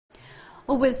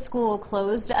Well, with school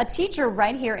closed, a teacher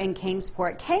right here in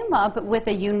Kingsport came up with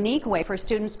a unique way for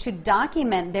students to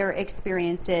document their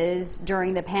experiences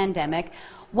during the pandemic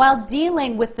while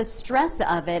dealing with the stress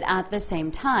of it at the same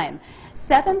time.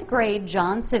 7th grade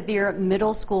John Sevier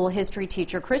Middle School history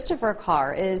teacher Christopher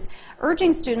Carr is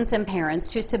urging students and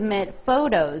parents to submit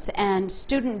photos and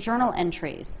student journal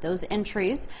entries. Those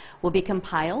entries will be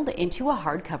compiled into a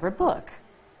hardcover book.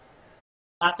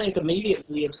 I think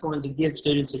immediately it's going to give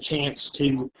students a chance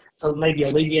to maybe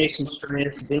alleviate some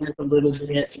stress, vent a little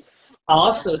bit. I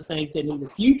also think that in the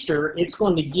future, it's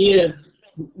going to give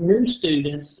new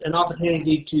students an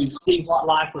opportunity to see what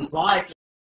life was like.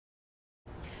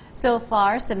 So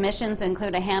far, submissions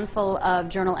include a handful of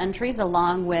journal entries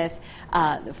along with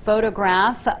a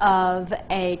photograph of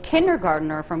a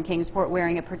kindergartner from Kingsport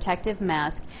wearing a protective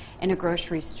mask in a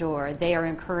grocery store. They are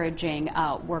encouraging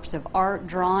works of art,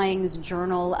 drawings,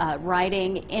 journal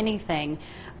writing, anything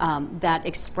that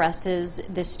expresses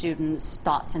the students'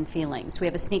 thoughts and feelings. We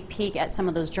have a sneak peek at some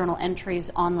of those journal entries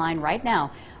online right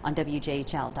now on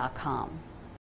WJHL.com.